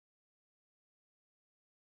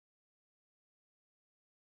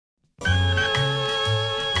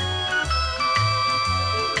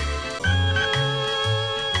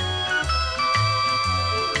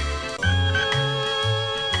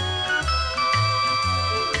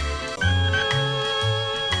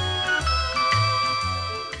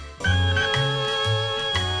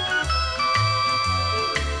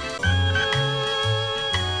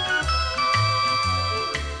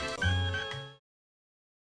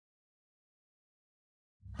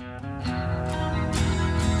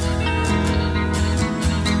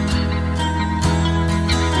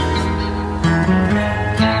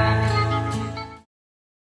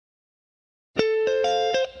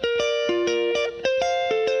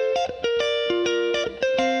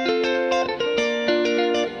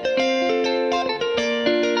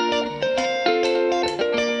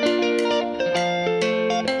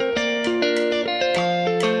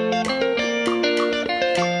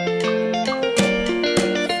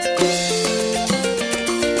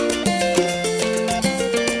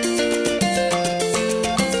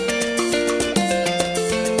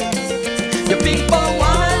Your people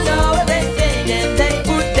wanna know everything and they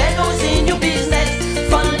put their nose in your business.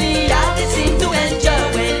 Funny how they seem to enjoy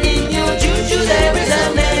when in your juju there is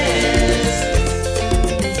a mess.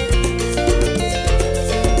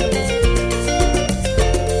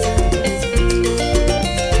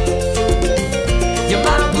 Your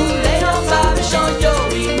mambule on fire, show yo,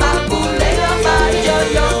 we mambule on fire, yo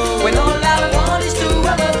yo. When all I want is to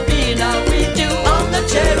have a beer now with you on the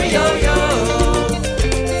cherry, yo yo.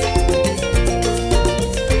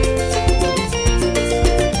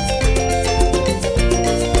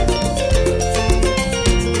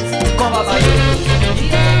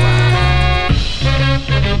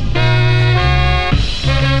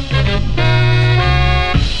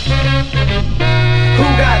 Who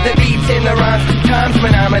got the beats in the rhymes 2 times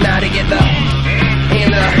phenomena together?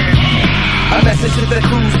 And a message to the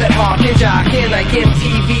crews that hawk and jockin' like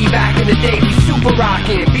MTV back in the day. We super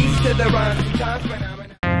rockin'. Beats to the rhymes 2 times phenomena.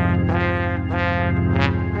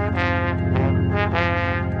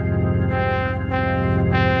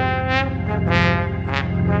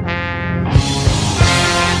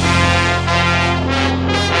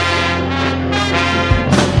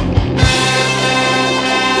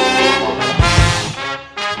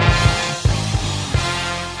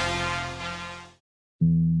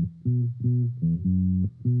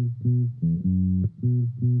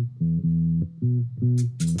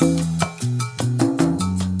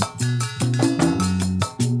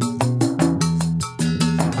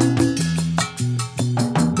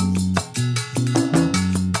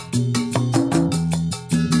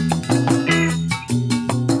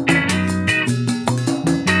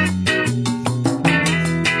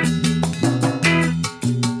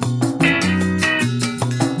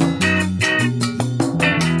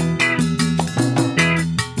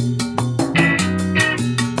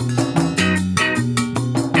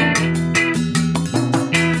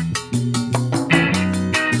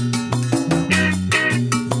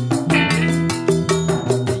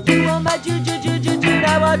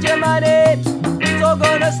 Your money, so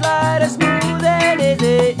gonna slide as smooth and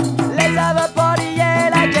easy. Let's have a party, yeah,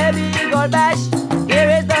 like a big old bash. Here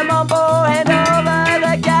is the mambo, hand over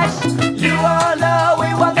the cash. You all know